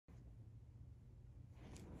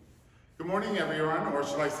Good morning, everyone, or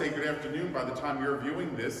should I say good afternoon by the time you're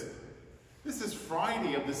viewing this. This is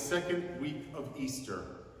Friday of the second week of Easter,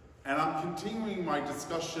 and I'm continuing my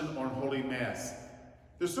discussion on Holy Mass.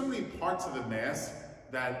 There's so many parts of the Mass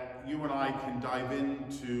that you and I can dive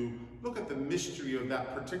into, look at the mystery of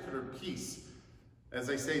that particular piece. As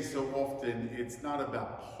I say so often, it's not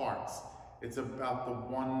about parts, it's about the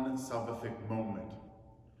one salvific moment.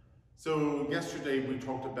 So yesterday we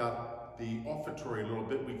talked about the offertory a little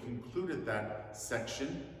bit. We concluded that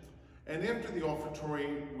section. And after the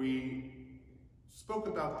offertory, we spoke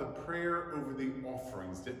about the prayer over the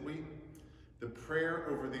offerings, didn't we? The prayer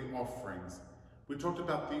over the offerings. We talked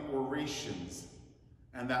about the orations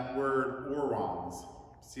and that word orans.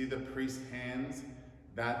 See the priest's hands,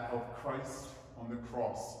 that of Christ on the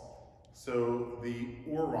cross. So the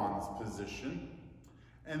orans position.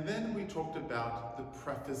 And then we talked about the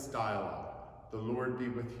preface dialogue. The Lord be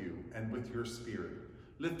with you and with your spirit.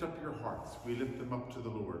 Lift up your hearts. We lift them up to the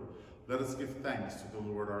Lord. Let us give thanks to the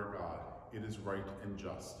Lord our God. It is right and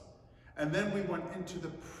just. And then we went into the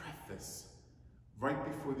preface right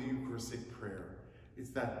before the Eucharistic prayer.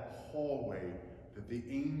 It's that hallway that the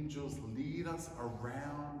angels lead us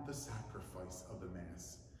around the sacrifice of the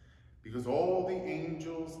Mass. Because all the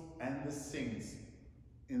angels and the saints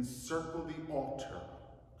encircle the altar,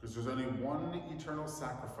 because there's only one eternal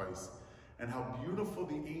sacrifice. And how beautiful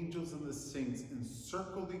the angels and the saints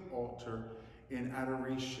encircle the altar in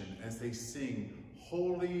adoration as they sing,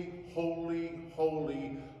 "Holy, holy,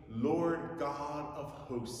 holy, Lord God of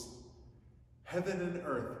hosts. Heaven and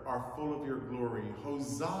earth are full of your glory.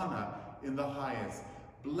 Hosanna in the highest.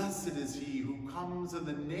 Blessed is he who comes in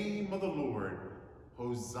the name of the Lord.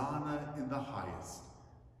 Hosanna in the highest."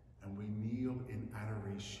 And we kneel in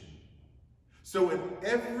adoration. So in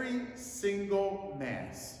every single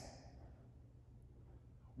Mass,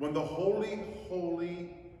 when the Holy, Holy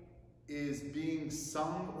is being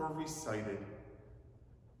sung or recited,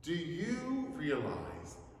 do you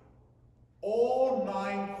realize all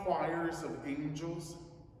 9 choirs of angels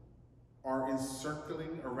are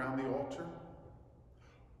encircling around the altar?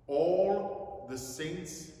 All the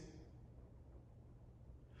saints.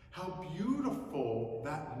 How beautiful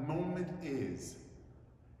that moment is.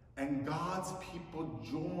 And God's people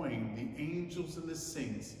join the angels and the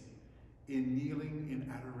saints in kneeling in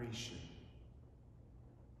adoration.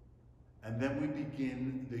 And then we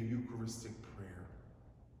begin the Eucharistic prayer.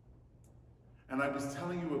 And I was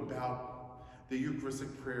telling you about the Eucharistic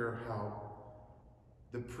prayer, how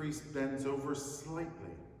the priest bends over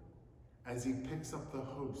slightly as he picks up the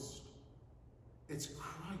host. It's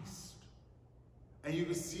Christ. And you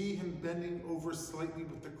can see him bending over slightly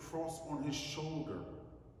with the cross on his shoulder.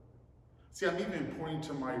 See, I'm even pointing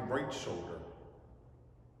to my right shoulder.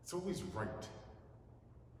 It's always right.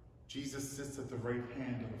 Jesus sits at the right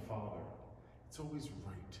hand of the Father. It's always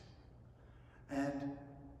right. And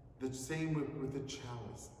the same with the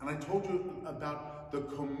chalice. And I told you about the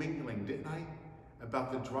commingling, didn't I?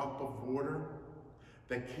 About the drop of water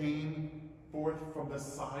that came forth from the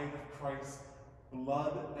side of Christ.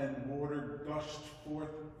 Blood and water gushed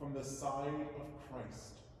forth from the side of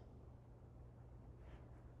Christ.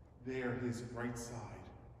 There, his right side.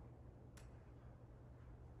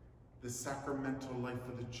 The sacramental life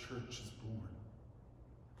of the church is born.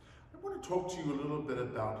 I want to talk to you a little bit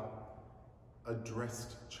about a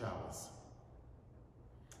dressed chalice.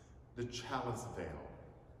 The chalice veil.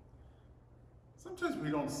 Sometimes we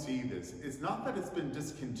don't see this. It's not that it's been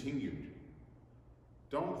discontinued.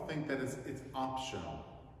 Don't think that it's optional.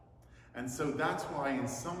 And so that's why in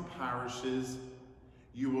some parishes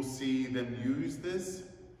you will see them use this,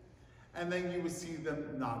 and then you will see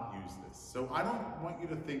them not use this. So I don't want you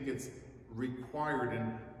to think it's required,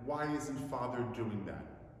 and why isn't Father doing that?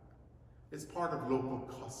 It's part of local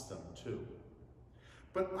custom too.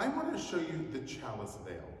 But I want to show you the chalice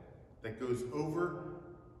veil that goes over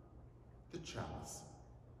the chalice.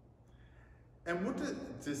 And what does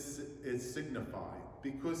this signify?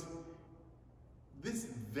 Because this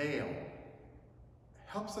veil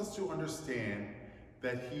helps us to understand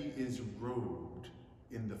that he is robed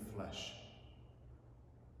in the flesh.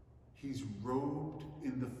 He's robed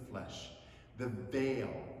in the flesh. The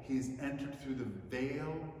veil. He's entered through the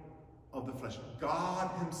veil of the flesh.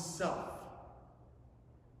 God himself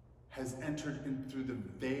has entered in through the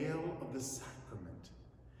veil of the sacrament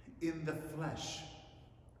in the flesh.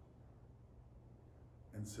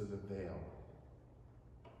 And so the veil.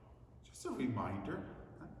 Just a reminder.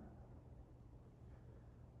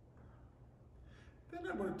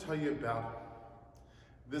 Then I want to tell you about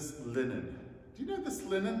this linen. Do you know this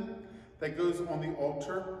linen that goes on the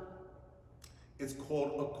altar? It's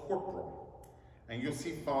called a corporal. And you'll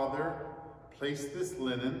see Father place this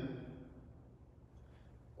linen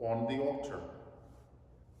on the altar.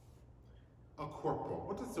 A corporal.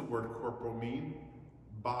 What does the word corporal mean?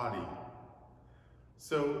 Body.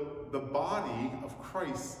 So the body of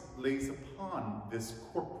Christ lays upon this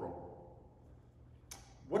corporal.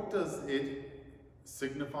 What does it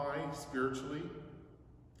signify spiritually?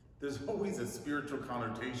 There's always a spiritual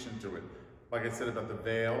connotation to it. Like I said about the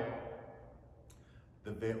veil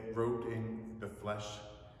robed in the flesh.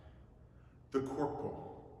 The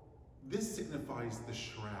corporal. This signifies the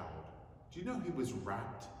shroud. Do you know he was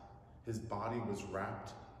wrapped? His body was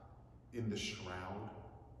wrapped in the shroud.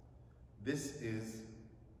 This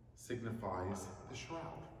signifies the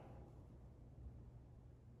shroud.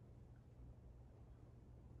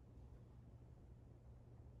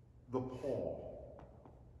 The pall.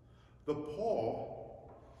 The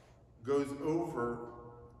pall goes over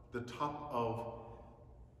the top of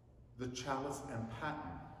the chalice and paten.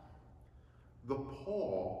 The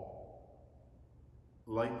pall,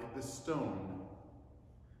 like the stone,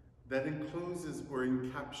 that encloses or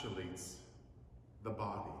encapsulates the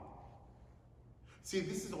body. See,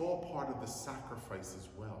 this is all part of the sacrifice as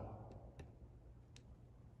well.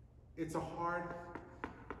 It's a hard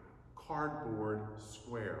cardboard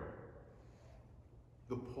square.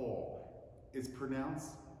 The pall. It's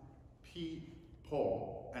pronounced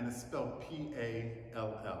Paul, and it's spelled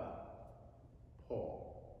P-A-L-L.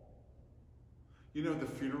 Paul. You know the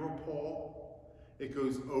funeral pall? It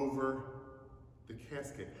goes over the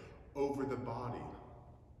casket, over the body.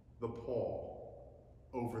 The pall,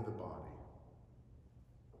 over the body.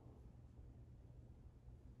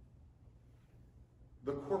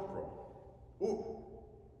 The corporal. Ooh,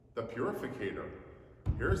 the purificator.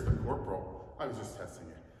 Here's the corporal. I was just testing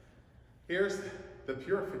it. Here's the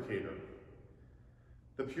purificator.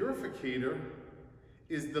 The purificator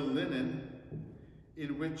is the linen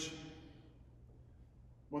in which,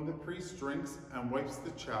 when the priest drinks and wipes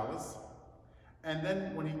the chalice, and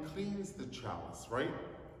then when he cleans the chalice, right?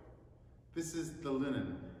 This is the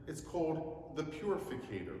linen. It's called the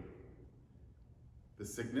purificator. The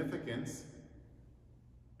significance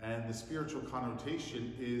and the spiritual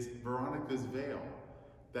connotation is Veronica's veil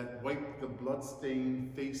that wiped the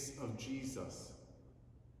blood-stained face of Jesus.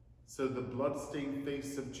 So the blood-stained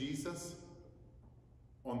face of Jesus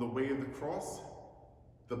on the way of the cross,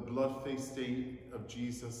 the blood face stain of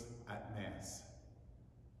Jesus at Mass.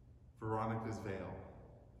 Veronica's veil.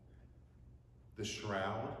 The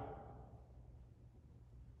shroud,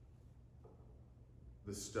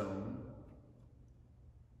 the stone,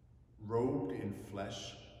 robed in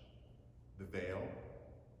flesh, the veil,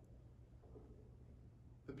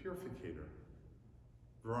 the purificator,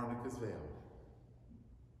 Veronica's veil.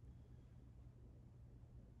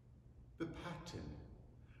 The paten.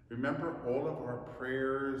 Remember all of our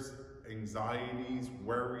prayers, anxieties,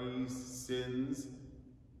 worries, sins,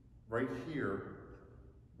 right here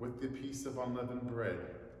with the piece of unleavened bread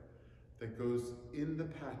that goes in the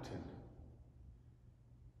paten.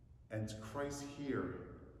 And Christ here,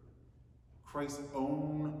 Christ's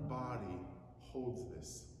own body holds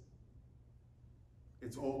this.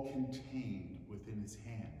 It's all contained within his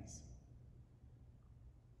hands.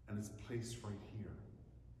 And it's placed right here.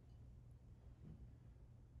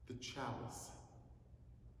 The chalice.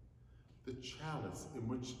 The chalice in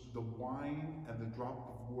which the wine and the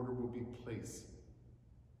drop of water will be placed.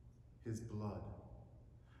 His blood.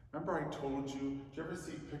 Remember I told you, did you ever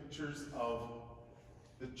see pictures of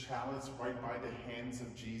the chalice right by the hands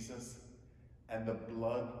of Jesus and the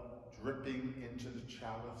blood dripping into the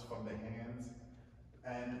chalice from the hands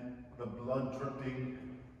and the blood dripping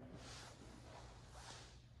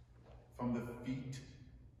from the feet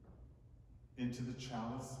into the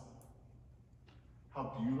chalice?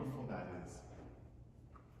 How beautiful that is.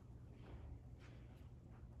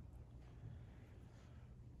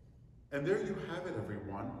 And there you have it,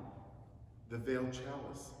 everyone, the veiled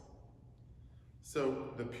chalice. So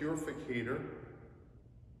the purificator,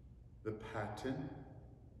 the paten,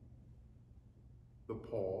 the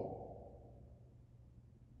pall,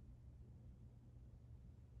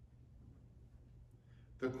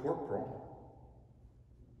 the corporal,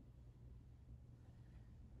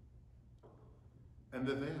 and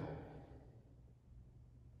the veil.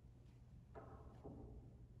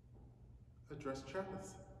 A dressed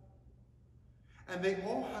chalice. And they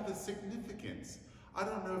all have a significance. I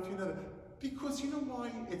don't know if you know that. Because you know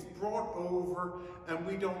why? It's brought over and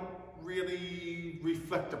we don't really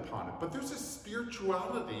reflect upon it. But there's a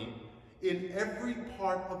spirituality in every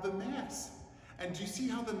part of the Mass. And do you see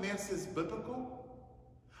how the Mass is biblical?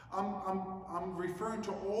 I'm referring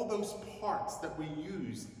to all those parts that we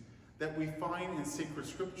use that we find in sacred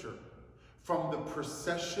scripture, from the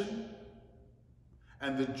procession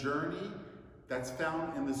and the journey that's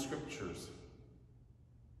found in the scriptures,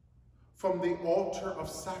 from the altar of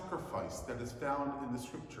sacrifice that is found in the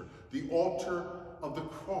scripture, the altar of the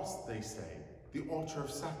cross, they say, the altar of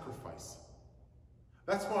sacrifice.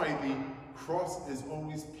 That's why the cross is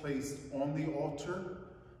always placed on the altar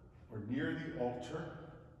or near the altar.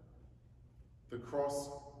 The cross,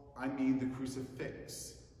 I mean the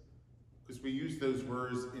crucifix, because we use those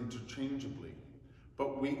words interchangeably,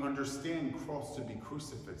 but we understand cross to be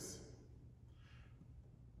crucifix.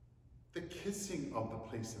 The kissing of the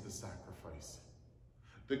place of the sacrifice,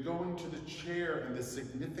 the going to the chair and the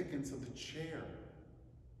significance of the chair,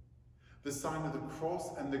 the sign of the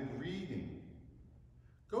cross and the greeting.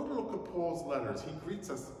 Go to look at Paul's letters. He greets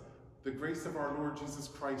us, the grace of our Lord Jesus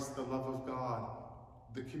Christ, the love of God,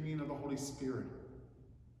 the communion of the Holy Spirit,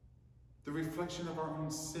 the reflection of our own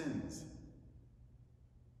sins,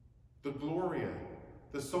 the Gloria,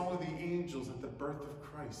 the song of the angels at the birth of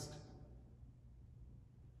Christ,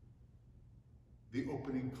 the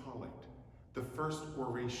opening collect, the first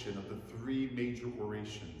oration of the three major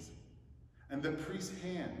orations, and the priest's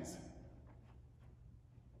hands,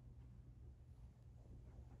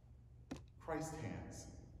 Christ's hands.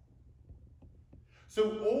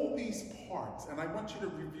 So all these parts, and I want you to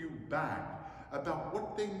review back about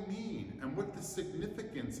what they mean and what the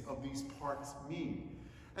significance of these parts mean.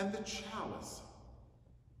 And the chalice.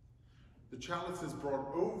 The chalice is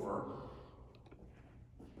brought over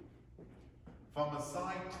from a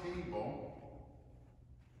side table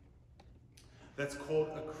that's called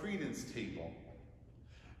a credence table.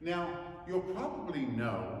 Now, you'll probably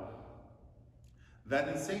know that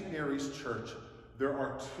in St. Mary's Church, there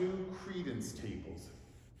are two credence tables.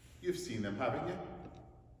 You've seen them, haven't you?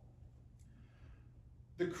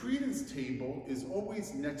 The credence table is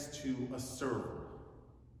always next to a server,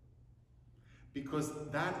 because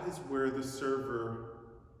that is where the server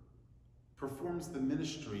performs the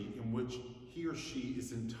ministry in which he or she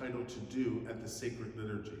is entitled to do at the sacred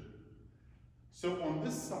liturgy. So on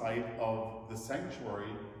this side of the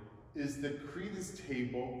sanctuary is the credence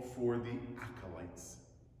table for the acolytes,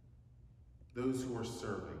 those who are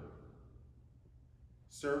serving.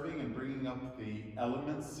 Serving and bringing up the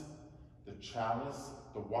elements, the chalice,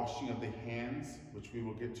 the washing of the hands, which we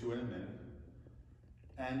will get to in a minute,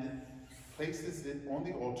 and places it on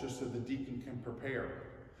the altar so the deacon can prepare.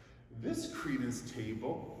 This credence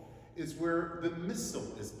table is where the missal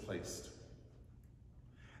is placed,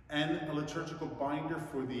 and a liturgical binder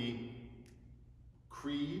for the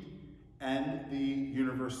creed and the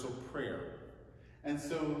universal prayer. And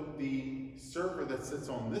so the server that sits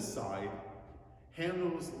on this side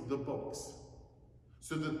handles the books,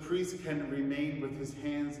 so the priest can remain with his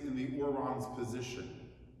hands in the orans position.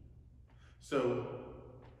 So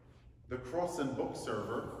the cross and book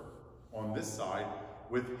server on this side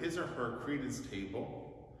with his or her credence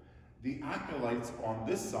table, the acolytes on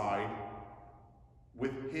this side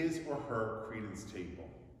with his or her credence table.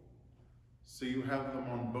 So you have them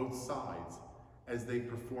on both sides as they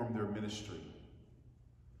perform their ministry.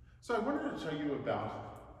 So I wanted to tell you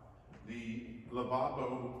about the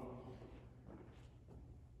lavabo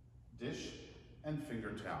dish and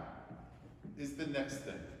finger towel is the next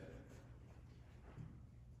thing.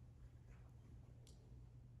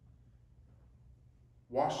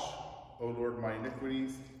 Wash, O Lord, my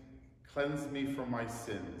iniquities, cleanse me from my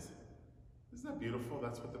sins. Isn't that beautiful?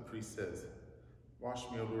 That's what the priest says. Wash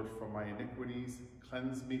me, O Lord, from my iniquities,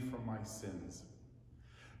 cleanse me from my sins.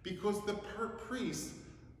 Because the priest,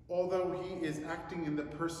 although he is acting in the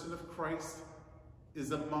person of Christ,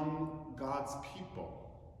 is among God's people.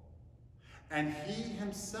 And he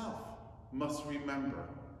himself must remember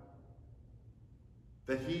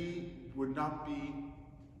that he would not be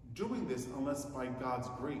doing this unless by God's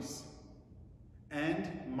grace.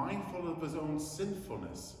 And mindful of his own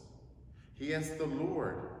sinfulness, he asks the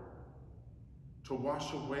Lord to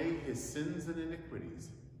wash away his sins and iniquities.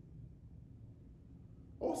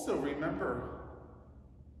 Also remember,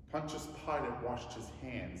 Pontius Pilate washed his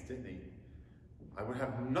hands, didn't he? I would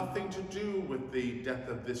have nothing to do with the death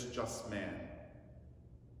of this just man.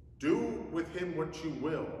 Do with him what you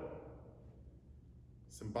will.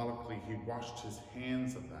 Symbolically, he washed his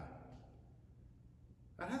hands of that.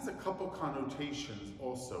 That has a couple connotations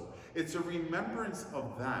also. It's a remembrance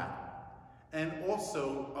of that, and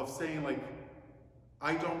also of saying, like,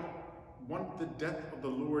 I don't want the death of the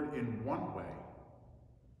Lord in one way,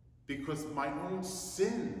 because my own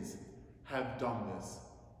sins have done this.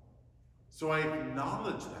 So I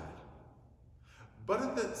acknowledge that. But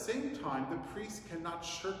at the same time, the priest cannot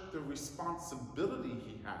shirk the responsibility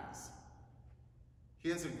he has. He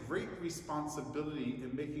has a great responsibility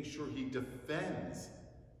in making sure he defends.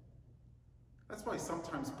 That's why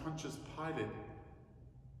sometimes Pontius Pilate,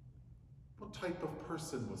 what type of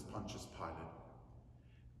person was Pontius Pilate?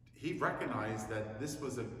 He recognized that this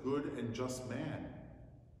was a good and just man,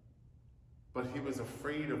 but he was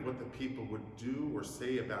afraid of what the people would do or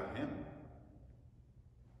say about him.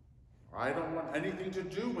 I don't want anything to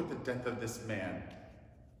do with the death of this man.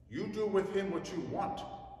 You do with him what you want.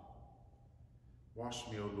 Wash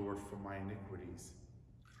me, O Lord, from my iniquities.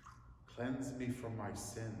 Cleanse me from my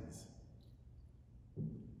sins.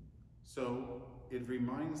 So it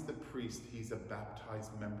reminds the priest he's a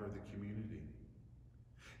baptized member of the community.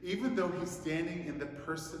 Even though he's standing in the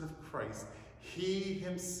person of Christ, he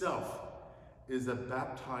himself is a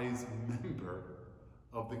baptized member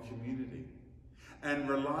of the community. And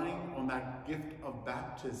relying on that gift of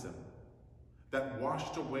baptism that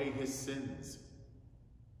washed away his sins.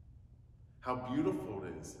 How beautiful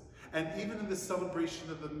it is. And even in the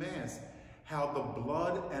celebration of the Mass, how the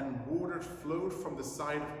blood and water flowed from the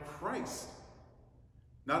side of Christ.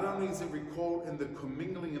 Not only is it recalled in the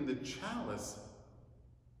commingling in the chalice,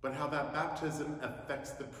 but how that baptism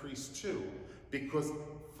affects the priest too, because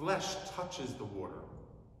flesh touches the water.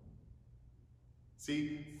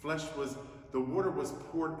 See, the water was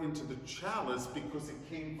poured into the chalice because it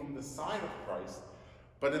came from the side of Christ,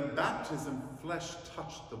 but in baptism, flesh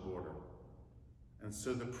touched the water. And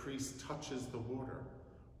so the priest touches the water.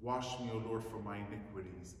 Wash me, O Lord, from my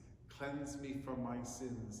iniquities. Cleanse me from my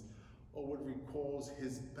sins. Oh, it recalls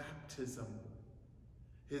his baptism.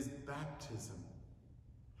 His baptism.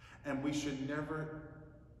 And we should never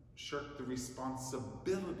shirk the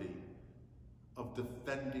responsibility of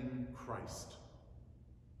defending Christ.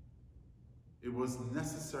 It was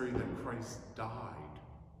necessary that Christ died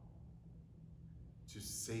to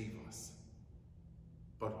save us.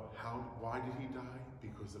 But why did he die?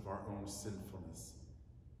 Because of our own sinfulness.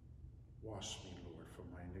 Wash me, Lord, from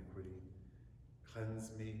my iniquity.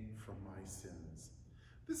 Cleanse me from my sins.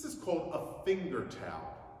 This is called a finger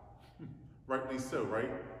towel. Rightly so,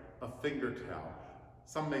 right? A finger towel.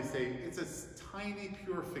 Some may say it's a tiny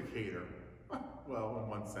purificator. Well, in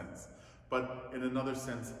one sense. But in another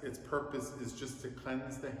sense, its purpose is just to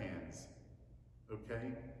cleanse the hands.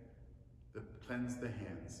 Okay? To cleanse the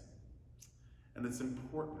hands. And it's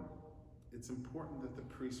important. It's important that the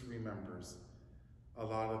priest remembers a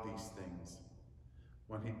lot of these things.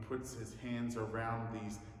 When he puts his hands around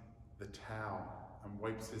the towel and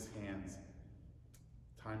wipes his hands.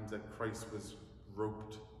 Times that Christ was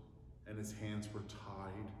roped and his hands were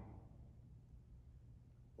tied.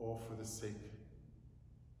 All for the sake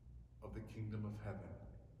of the kingdom of heaven,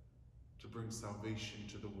 to bring salvation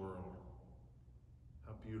to the world.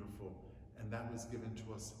 How beautiful. And that was given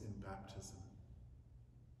to us in baptism.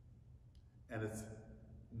 And it's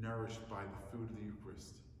nourished by the food of the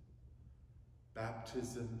Eucharist.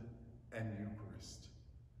 Baptism and Eucharist.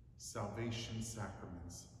 Salvation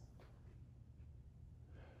sacraments.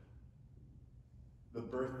 The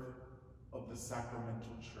birth of the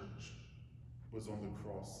sacramental church was on the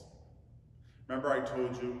cross. Remember I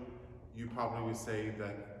told you, you probably would say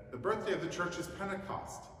that the birthday of the church is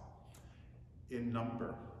Pentecost. In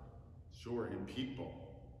number, sure, in people,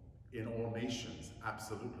 in all nations,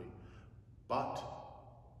 absolutely. But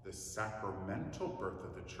the sacramental birth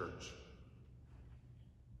of the church,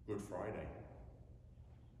 Good Friday,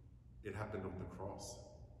 it happened on the cross.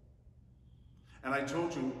 And I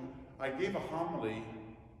told you, I gave a homily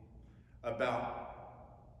about,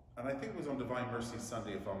 and I think it was on Divine Mercy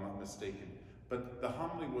Sunday if I'm not mistaken, but the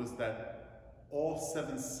homily was that all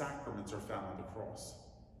 7 sacraments are found on the cross.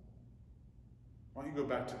 Why don't you go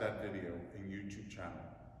back to that video in YouTube channel?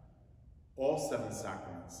 All 7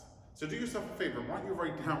 sacraments. So do yourself a favor, why don't you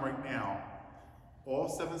write down right now all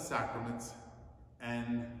 7 sacraments,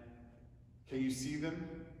 and can you see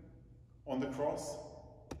them on the cross?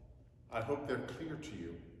 I hope they're clear to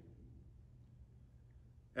you.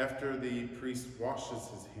 After the priest washes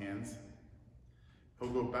his hands, he'll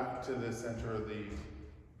go back to the center of the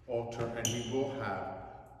altar and he will have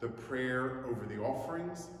the prayer over the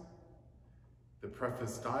offerings, the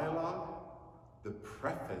preface dialogue, the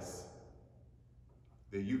preface,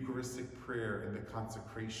 the Eucharistic prayer, and the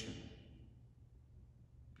consecration.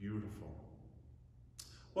 Beautiful.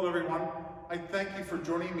 Well, everyone, I thank you for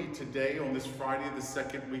joining me today on this Friday of the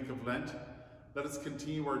 2nd week of Lent. Let us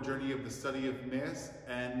continue our journey of the study of Mass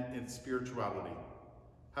and its spirituality.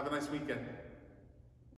 Have a nice weekend.